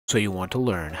So you want to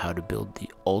learn how to build the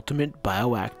ultimate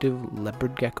bioactive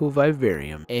leopard gecko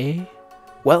vivarium, eh?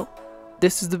 Well,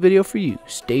 this is the video for you.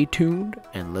 Stay tuned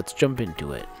and let's jump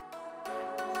into it.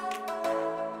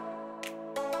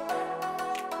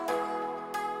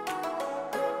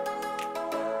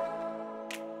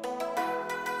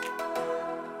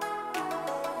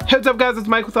 Hey, what's up guys, it's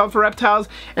Mike with All for Reptiles,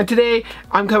 and today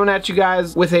I'm coming at you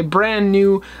guys with a brand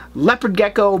new leopard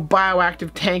gecko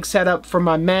bioactive tank setup for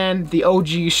my man, the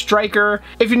OG Striker.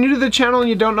 If you're new to the channel and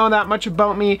you don't know that much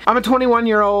about me, I'm a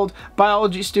 21-year-old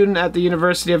biology student at the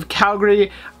University of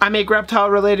Calgary. I make reptile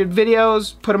related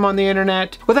videos, put them on the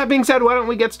internet. With that being said, why don't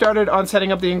we get started on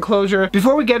setting up the enclosure.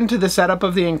 Before we get into the setup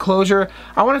of the enclosure,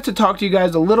 I wanted to talk to you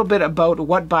guys a little bit about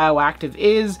what bioactive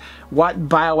is, what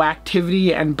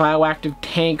bioactivity and bioactive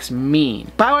tanks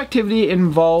mean. Bioactivity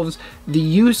involves the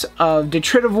use of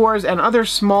detritivores and other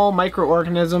small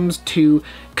microorganisms to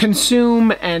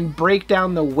consume and break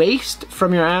down the waste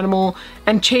from your animal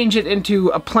and change it into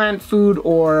a plant food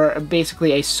or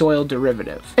basically a soil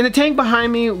derivative. In the tank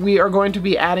behind me, we are going to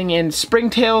be adding in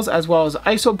springtails as well as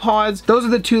isopods. Those are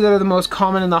the two that are the most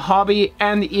common in the hobby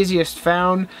and the easiest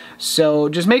found. So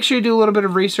just make sure you do a little bit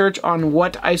of research on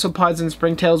what isopods and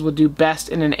springtails will do best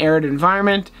in an arid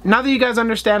environment. Now that you guys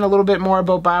understand a little bit more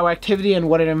about bioactivity and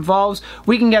what it involves,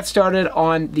 we can get started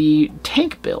on the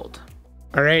tank build.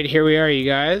 Alright, here we are, you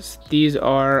guys. These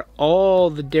are all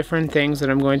the different things that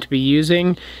I'm going to be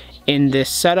using in this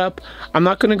setup. I'm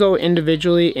not going to go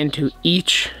individually into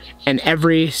each and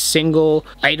every single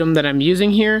item that I'm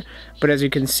using here, but as you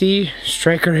can see,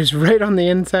 Striker is right on the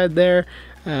inside there,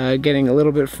 getting a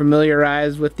little bit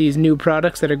familiarized with these new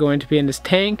products that are going to be in this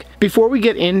tank. Before we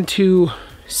get into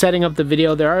setting up the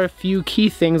video, there are a few key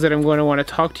things that I'm going to want to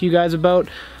talk to you guys about.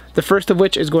 The first of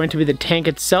which is going to be the tank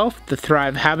itself, the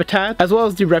Thrive habitat, as well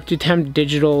as the Reputemp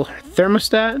digital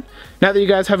thermostat. Now that you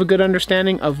guys have a good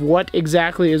understanding of what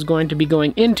exactly is going to be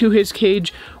going into his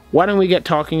cage, why don't we get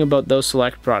talking about those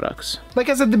select products. Like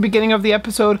I said at the beginning of the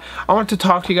episode, I want to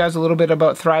talk to you guys a little bit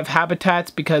about Thrive Habitats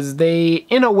because they,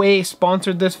 in a way,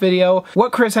 sponsored this video.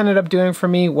 What Chris ended up doing for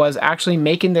me was actually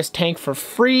making this tank for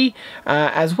free,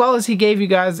 as well as he gave you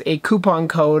guys a coupon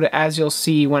code, as you'll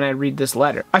see when I read this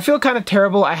letter. I feel kind of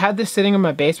terrible. I had this sitting in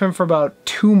my basement for about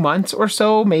 2 months or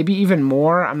so, maybe even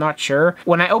more, I'm not sure.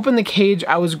 When I opened the cage,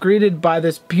 I was greeted by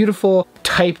this beautiful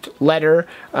typed letter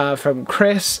from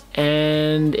Chris,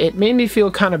 and it made me feel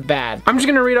kind of bad. I'm just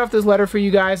gonna read off this letter for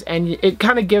you guys, and it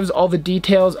kind of gives all the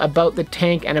details about the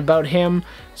tank and about him,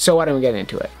 so why don't we get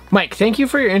into it. Mike, thank you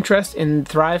for your interest in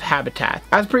Thrive Habitat.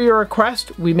 As per your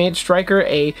request, we made Striker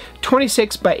a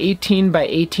 26 by 18 by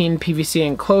 18 PVC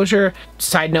enclosure.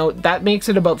 Side note, that makes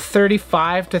it about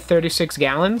 35 to 36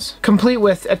 gallons, complete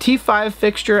with a T5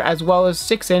 fixture as well as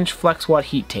 6-inch FlexWatt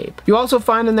heat tape. You also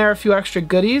find in there a few extra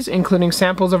goodies, including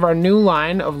samples of our new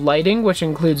line of lighting, which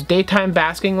includes daytime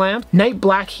basking lamps, night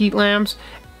black heat lamps,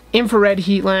 infrared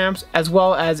heat lamps, as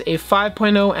well as a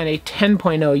 5.0 and a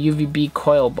 10.0 UVB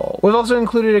coil bulb. We've also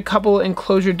included a couple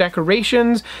enclosure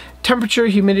decorations, temperature,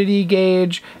 humidity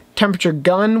gauge, temperature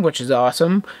gun, which is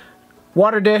awesome,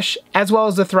 water dish, as well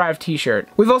as the Thrive t-shirt.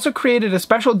 We've also created a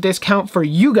special discount for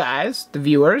you guys, the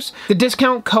viewers. The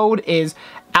discount code is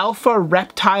Alpha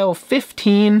Reptile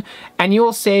 15, and you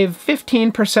will save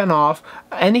 15% off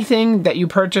anything that you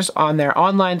purchase on their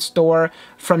online store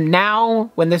from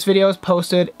now, when this video is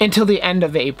posted, until the end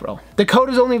of April. The code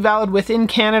is only valid within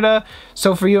Canada,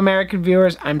 so for you American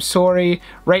viewers, I'm sorry.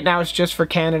 Right now it's just for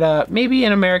Canada. Maybe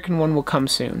an American one will come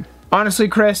soon. Honestly,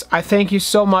 Chris, I thank you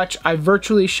so much. I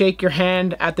virtually shake your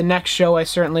hand. At the next show, I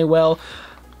certainly will.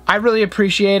 I really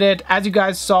appreciate it. As you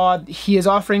guys saw, he is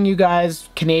offering you guys,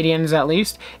 Canadians at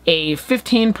least, a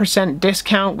 15%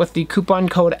 discount with the coupon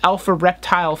code Alpha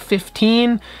Reptile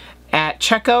 15 at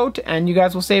checkout, and you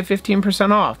guys will save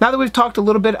 15% off. Now that we've talked a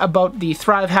little bit about the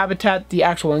Thrive Habitat, the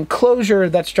actual enclosure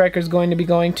that Striker is going to be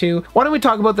going to, why don't we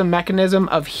talk about the mechanism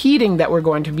of heating that we're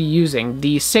going to be using,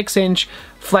 the 6-inch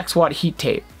FlexWatt heat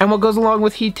tape. And what goes along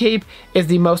with heat tape is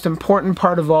the most important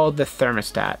part of all, the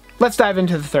thermostat. Let's dive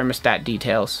into the thermostat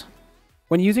details.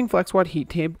 When using FlexWatt heat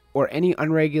tape or any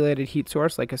unregulated heat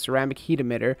source like a ceramic heat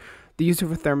emitter, the use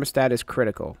of a thermostat is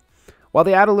critical. While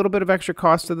they add a little bit of extra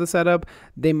cost to the setup,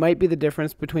 they might be the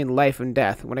difference between life and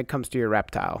death when it comes to your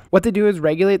reptile. What they do is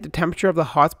regulate the temperature of the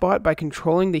hotspot by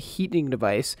controlling the heating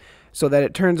device so that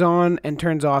it turns on and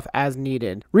turns off as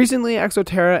needed. Recently,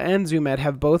 Exoterra and Zoomed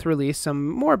have both released some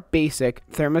more basic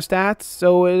thermostats,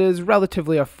 so it is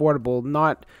relatively affordable,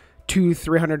 not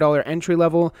 $200-300 entry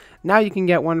level. Now you can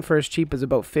get one for as cheap as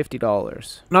about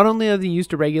 $50. Not only are they used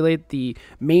to regulate the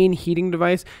main heating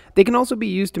device, they can also be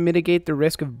used to mitigate the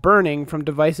risk of burning from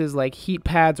devices like heat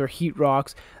pads or heat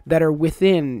rocks that are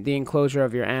within the enclosure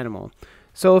of your animal.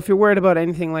 So if you're worried about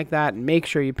anything like that, make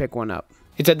sure you pick one up.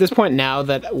 It's at this point now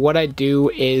that what I do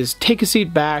is take a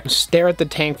seat back, stare at the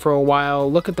tank for a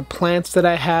while, look at the plants that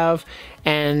I have,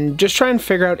 and just try and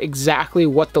figure out exactly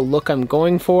what the look I'm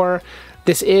going for.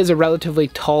 This is a relatively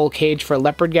tall cage for a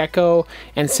leopard gecko,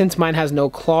 and since mine has no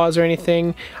claws or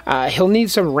anything, he'll need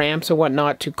some ramps and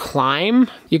whatnot to climb.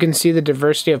 You can see the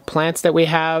diversity of plants that we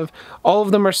have. All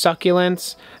of them are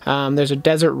succulents. There's a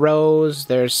desert rose,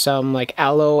 there's some like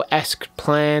aloe-esque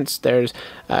plants, there's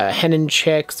hen and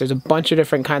chicks, there's a bunch of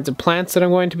different kinds of plants that I'm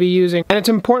going to be using. And it's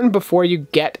important before you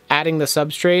get adding the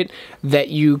substrate that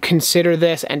you consider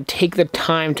this and take the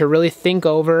time to really think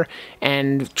over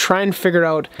and try and figure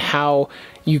out how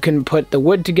you can put the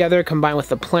wood together combined with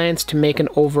the plants to make an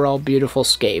overall beautiful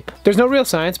scape. There's no real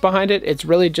science behind it, it's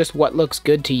really just what looks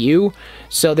good to you,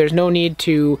 so there's no need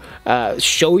to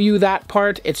show you that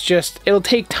part. It's just, it'll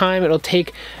take time, it'll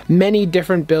take many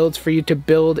different builds for you to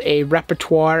build a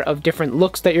repertoire of different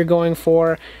looks that you're going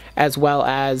for, as well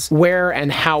as where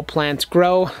and how plants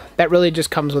grow. That really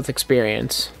just comes with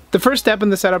experience. The first step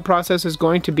in the setup process is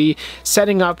going to be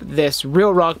setting up this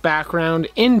real rock background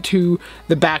into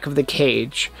the back of the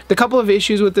cage. The couple of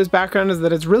issues with this background is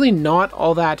that it's really not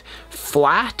all that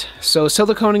flat, so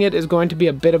siliconing it is going to be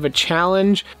a bit of a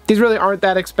challenge. These really aren't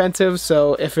that expensive,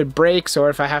 so if it breaks or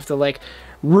if I have to like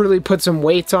really put some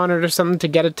weights on it or something to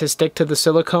get it to stick to the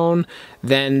silicone,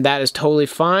 then that is totally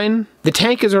fine. The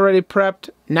tank is already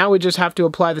prepped. Now we just have to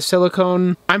apply the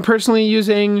silicone. I'm personally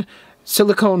using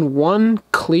Silicone 1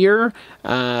 clear.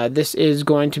 This is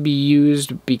going to be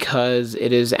used because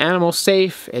it is animal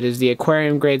safe. It is the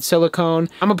aquarium grade silicone.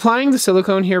 I'm applying the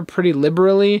silicone here pretty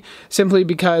liberally simply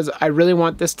because I really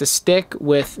want this to stick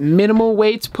with minimal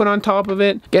weights put on top of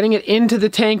it. Getting it into the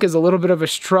tank is a little bit of a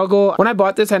struggle. When I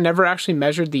bought this, I never actually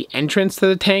measured the entrance to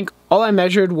the tank. All I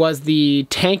measured was the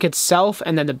tank itself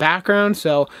and then the background,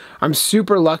 so I'm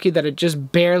super lucky that it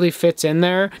just barely fits in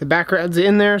there. The background's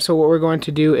in there, so what we're going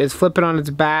to do is flip it on its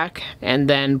back and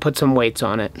then put some weights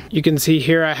on it. You can see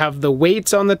here I have the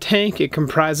weights on the tank. It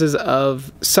comprises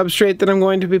of substrate that I'm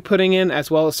going to be putting in, as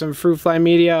well as some fruit fly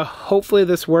media. Hopefully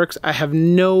this works. I have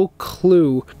no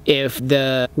clue if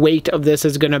the weight of this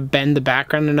is going to bend the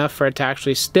background enough for it to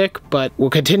actually stick, but we'll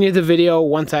continue the video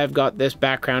once I've got this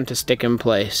background to stick in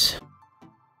place.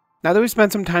 Now that we've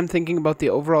spent some time thinking about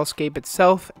the overall scape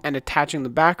itself and attaching the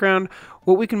background,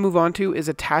 what we can move on to is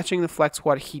attaching the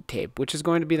FlexWatt heat tape, which is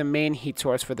going to be the main heat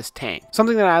source for this tank.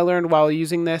 Something that I learned while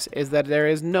using this is that there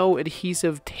is no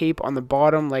adhesive tape on the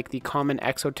bottom like the common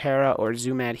Exoterra or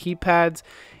Zoomad heat pads.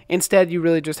 Instead, you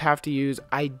really just have to use,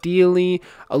 ideally,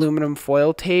 aluminum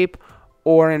foil tape,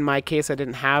 or in my case I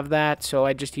didn't have that, so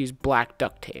I just used black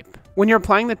duct tape. When you're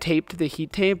applying the tape to the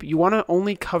heat tape, you want to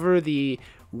only cover the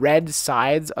red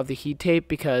sides of the heat tape,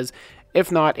 because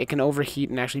if not, it can overheat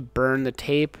and actually burn the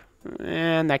tape,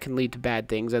 and that can lead to bad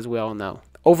things, as we all know.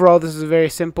 Overall, this is a very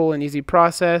simple and easy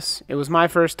process. It was my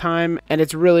first time, and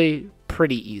it's really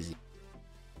pretty easy.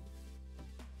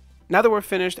 Now that we're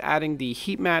finished adding the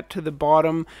heat mat to the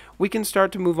bottom, we can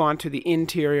start to move on to the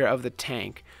interior of the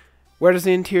tank. Where does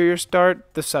the interior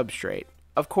start? The substrate.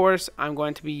 Of course, I'm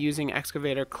going to be using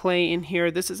excavator clay in here.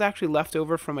 This is actually left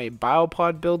over from a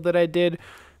biopod build that I did.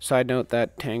 Side note,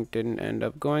 that tank didn't end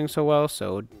up going so well,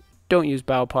 so don't use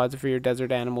biopods for your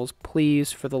desert animals,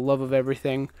 please, for the love of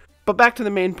everything. But back to the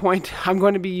main point, I'm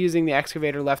going to be using the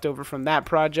excavator left over from that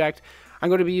project. I'm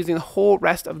going to be using the whole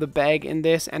rest of the bag in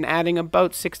this and adding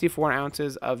about 64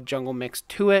 ounces of jungle mix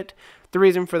to it. The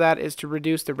reason for that is to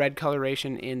reduce the red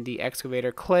coloration in the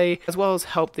excavator clay, as well as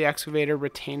help the excavator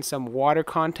retain some water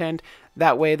content.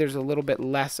 That way there's a little bit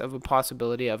less of a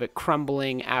possibility of it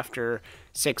crumbling after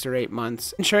 6 or 8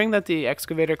 months. Ensuring that the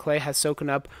excavator clay has soaken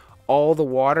up all the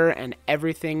water and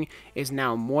everything is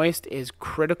now moist is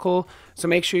critical. So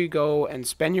make sure you go and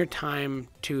spend your time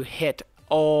to hit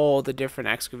all the different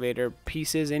excavator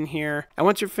pieces in here, and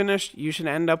once you're finished, you should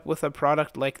end up with a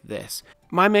product like this.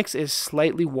 My mix is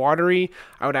slightly watery.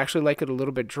 I would actually like it a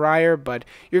little bit drier, but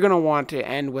you're going to want to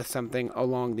end with something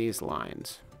along these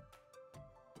lines.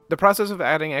 The process of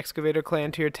adding excavator clay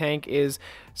into your tank is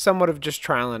somewhat of just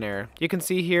trial and error. You can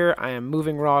see here I am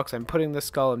moving rocks, I'm putting the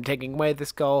skull, I'm taking away the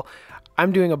skull.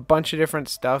 I'm doing a bunch of different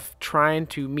stuff trying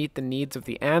to meet the needs of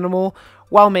the animal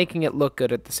while making it look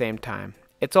good at the same time.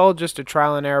 It's all just a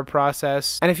trial and error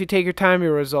process, and if you take your time,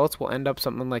 your results will end up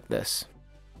something like this.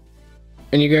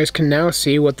 And you guys can now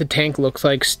see what the tank looks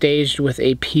like staged with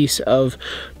a piece of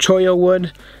cholla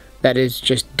wood that is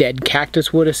just dead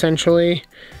cactus wood essentially.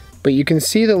 But you can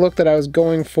see the look that I was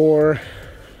going for.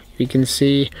 You can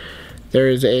see there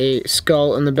is a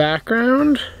skull in the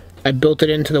background. I built it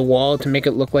into the wall to make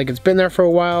it look like it's been there for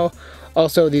a while.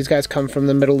 Also, these guys come from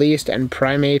the Middle East, and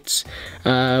primates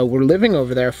were living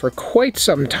over there for quite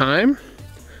some time.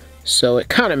 So it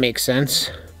kind of makes sense.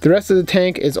 The rest of the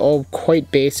tank is all quite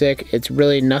basic. It's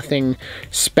really nothing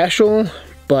special,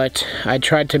 but I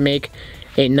tried to make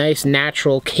a nice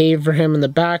natural cave for him in the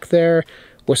back there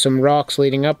with some rocks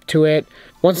leading up to it.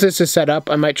 Once this is set up,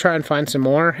 I might try and find some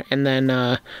more and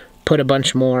then put a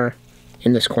bunch more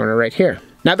in this corner right here.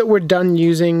 Now that we're done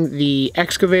using the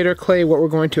excavator clay, what we're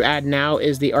going to add now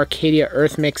is the Arcadia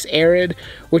Earth Mix Arid,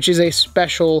 which is a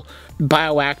special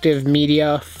bioactive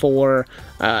media for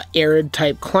arid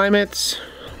type climates.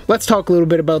 Let's talk a little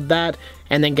bit about that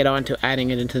and then get on to adding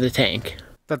it into the tank.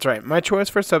 That's right, my choice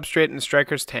for substrate in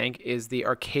Striker's tank is the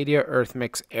Arcadia Earth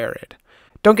Mix Arid.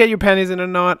 Don't get your panties in a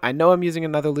knot. I know I'm using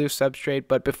another loose substrate,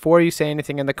 but before you say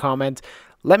anything in the comments,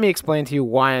 let me explain to you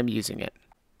why I'm using it.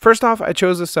 First off, I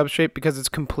chose this substrate because it's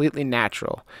completely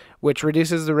natural, which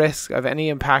reduces the risk of any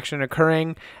impaction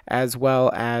occurring, as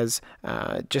well as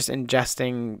just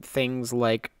ingesting things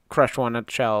like crushed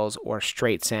walnut shells or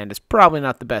straight sand is probably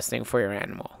not the best thing for your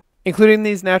animal. Including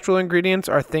these natural ingredients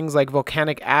are things like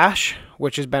volcanic ash,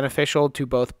 which is beneficial to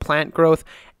both plant growth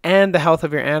and the health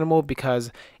of your animal,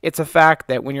 because it's a fact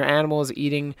that when your animal is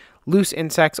eating loose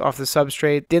insects off the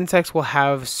substrate, the insects will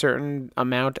have certain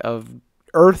amount of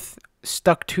earth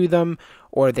stuck to them,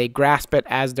 or they grasp it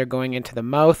as they're going into the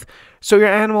mouth. So your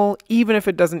animal, even if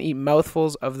it doesn't eat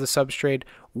mouthfuls of the substrate,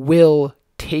 will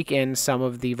take in some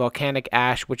of the volcanic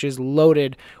ash, which is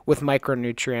loaded with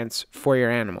micronutrients for your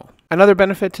animal. Another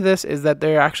benefit to this is that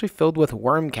they're actually filled with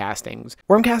worm castings.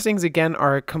 Worm castings, again,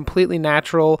 are completely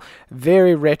natural,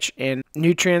 very rich in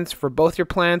nutrients for both your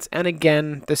plants, and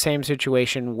again, the same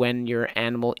situation when your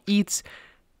animal eats.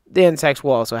 The insects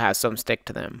will also have some stick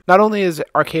to them. Not only is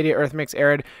Arcadia Earth Mix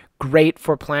Arid great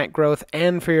for plant growth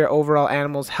and for your overall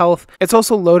animal's health, it's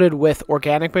also loaded with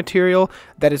organic material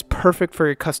that is perfect for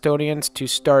your custodians to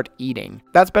start eating.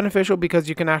 That's beneficial because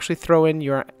you can actually throw in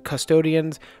your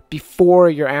custodians before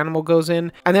your animal goes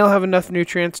in, and they'll have enough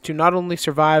nutrients to not only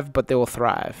survive, but they will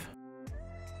thrive.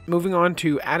 Moving on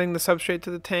to adding the substrate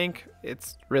to the tank,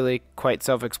 it's really quite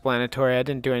self-explanatory. I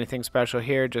didn't do anything special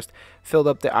here, just filled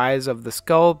up the eyes of the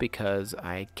skull because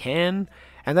I can,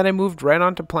 and then I moved right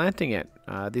on to planting it.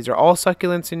 These are all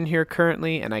succulents in here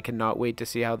currently, and I cannot wait to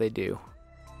see how they do.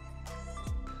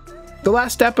 The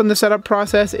last step in the setup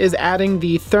process is adding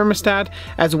the thermostat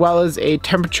as well as a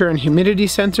temperature and humidity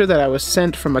sensor that I was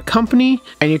sent from a company,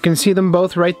 and you can see them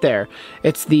both right there.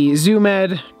 It's the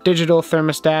ZoomEd digital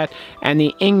thermostat and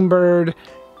the Ingbird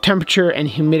temperature and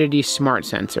humidity smart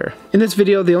sensor. In this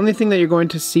video, the only thing that you're going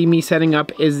to see me setting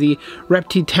up is the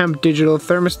ReptiTemp digital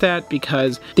thermostat,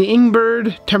 because the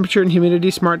Ingbird temperature and humidity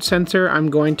smart sensor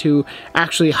I'm going to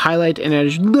actually highlight in a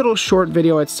little short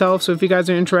video itself. So if you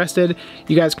guys are interested,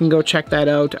 you guys can go check that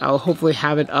out. I'll hopefully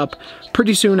have it up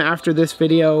pretty soon after this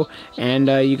video, and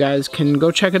you guys can go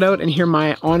check it out and hear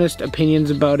my honest opinions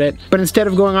about it. But instead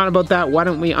of going on about that, why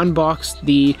don't we unbox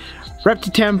the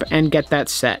ReptiTemp and get that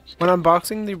set. When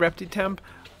unboxing the ReptiTemp,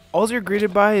 all you're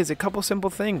greeted by is a couple simple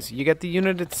things. You get the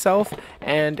unit itself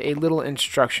and a little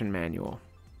instruction manual.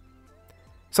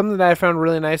 Something that I found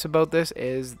really nice about this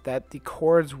is that the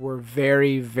cords were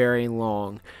very, very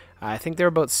long. I think they're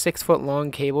about 6 foot long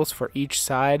cables for each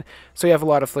side, so you have a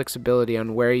lot of flexibility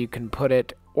on where you can put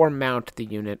it or mount the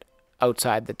unit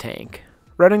outside the tank.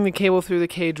 Running the cable through the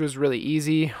cage was really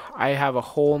easy. I have a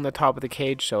hole in the top of the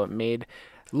cage, so it made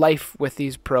life with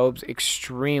these probes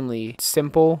extremely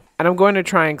simple, and I'm going to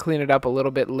try and clean it up a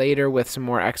little bit later with some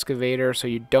more excavator so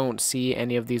you don't see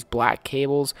any of these black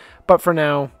cables, but for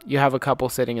now you have a couple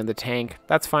sitting in the tank.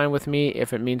 That's fine with me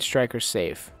if it means Striker's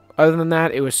safe. Other than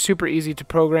that, it was super easy to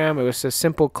program. It was a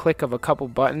simple click of a couple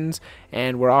buttons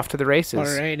and we're off to the races.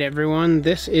 Alright everyone,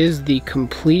 this is the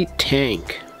complete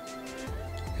tank.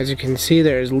 As you can see,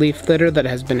 there's leaf litter that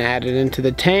has been added into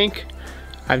the tank.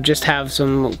 I just have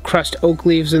some crushed oak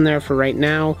leaves in there for right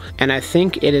now, and I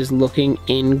think it is looking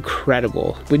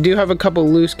incredible. We do have a couple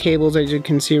loose cables, as you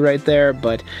can see right there,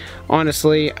 but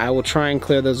honestly, I will try and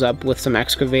clear those up with some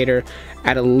excavator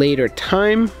at a later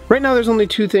time. Right now, there's only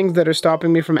two things that are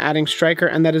stopping me from adding Striker,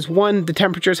 and that is one, the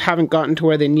temperatures haven't gotten to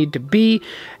where they need to be,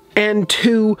 And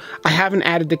 2, I haven't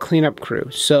added the cleanup crew,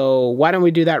 so why don't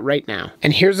we do that right now?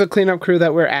 And here's the cleanup crew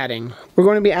that we're adding. We're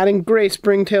going to be adding gray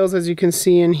springtails, as you can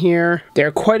see in here.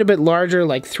 They're quite a bit larger,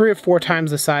 like 3 or 4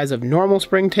 times the size of normal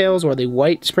springtails or the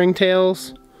white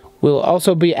springtails. We'll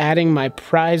also be adding my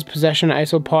prized possession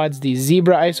isopods, the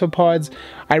zebra isopods.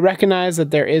 I recognize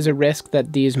that there is a risk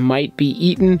that these might be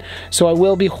eaten, so I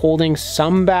will be holding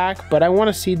some back, but I want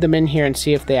to seed them in here and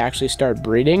see if they actually start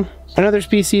breeding. Another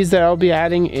species that I'll be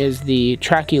adding is the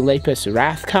Trachylepis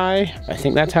rathkai. I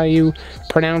think that's how you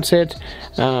pronounce it.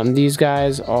 These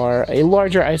guys are a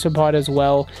larger isopod as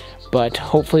well, but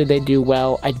hopefully they do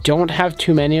well. I don't have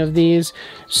too many of these,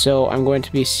 so I'm going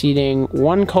to be seeding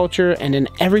 1 culture, and in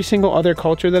every single other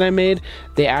culture that I made,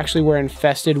 they actually were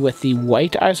infested with the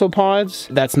white isopods.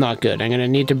 That's not good. I'm gonna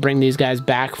need to bring these guys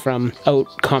back from out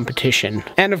competition.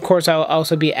 And of course, I'll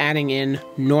also be adding in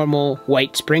normal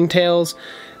white springtails.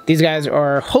 These guys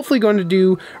are hopefully going to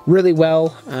do really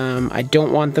well. I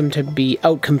don't want them to be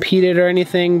out-competed or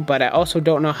anything, but I also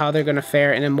don't know how they're going to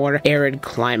fare in a more arid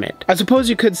climate. I suppose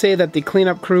you could say that the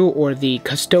cleanup crew or the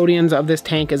custodians of this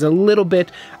tank is a little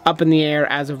bit up in the air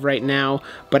as of right now,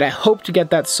 but I hope to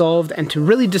get that solved and to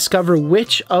really discover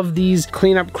which of these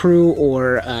cleanup crew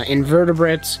or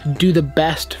invertebrates do the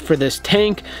best for this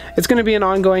tank. It's going to be an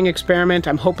ongoing experiment.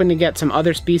 I'm hoping to get some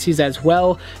other species as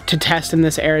well to test in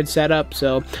this arid setup,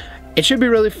 so it should be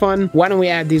really fun. Why don't we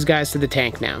add these guys to the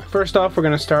tank now? First off, we're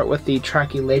going to start with the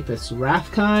Trachylepis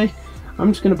rathkai.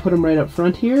 I'm just going to put them right up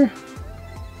front here.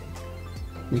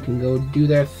 They can go do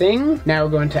their thing. Now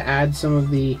we're going to add some of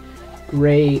the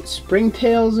gray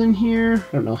springtails in here.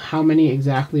 I don't know how many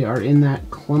exactly are in that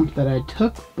clump that I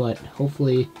took, but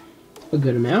hopefully a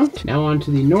good amount. Now on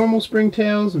to the normal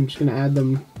springtails. I'm just going to add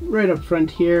them right up front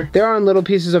here. They're on little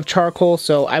pieces of charcoal,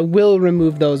 so I will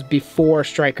remove those before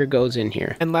Striker goes in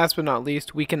here. And last but not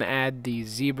least, we can add the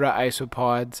zebra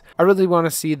isopods. I really want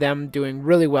to see them doing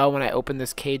really well when I open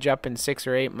this cage up in 6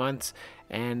 or 8 months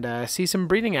and see some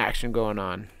breeding action going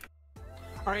on.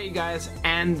 Alright you guys,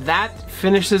 and that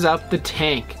finishes up the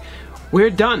tank. We're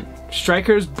done.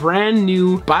 Striker's brand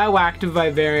new bioactive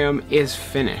vivarium is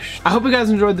finished. I hope you guys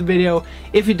enjoyed the video.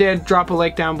 If you did, drop a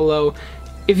like down below.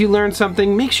 If you learned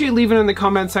something, make sure you leave it in the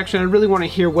comment section. I really want to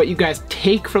hear what you guys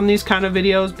take from these kind of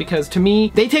videos, because to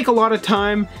me, they take a lot of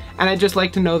time, and I'd just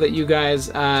like to know that you guys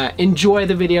enjoy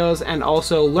the videos and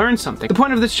also learn something. The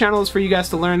point of this channel is for you guys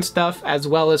to learn stuff, as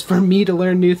well as for me to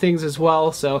learn new things as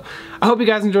well. So I hope you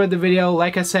guys enjoyed the video.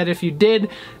 Like I said, if you did,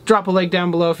 drop a like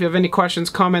down below. If you have any questions,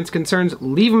 comments, concerns,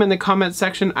 leave them in the comment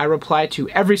section. I reply to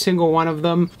every single one of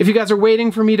them. If you guys are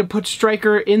waiting for me to put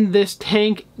Striker in this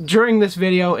tank during this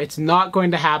video, it's not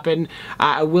going to happen.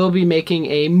 I will be making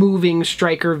a moving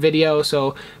Striker video,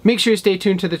 so make sure you stay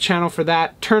tuned to the channel for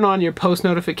that. Turn on your post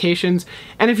notifications,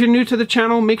 and if you're new to the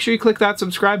channel, make sure you click that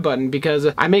subscribe button, because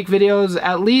I make videos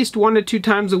at least 1 to 2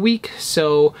 times a week,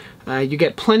 so you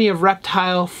get plenty of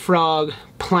reptile, frog,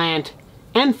 plant,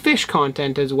 and fish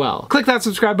content as well. Click that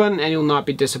subscribe button and you'll not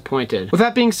be disappointed. With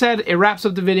that being said, it wraps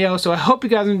up the video, so I hope you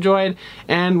guys enjoyed,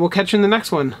 and we'll catch you in the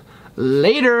next one.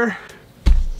 Later!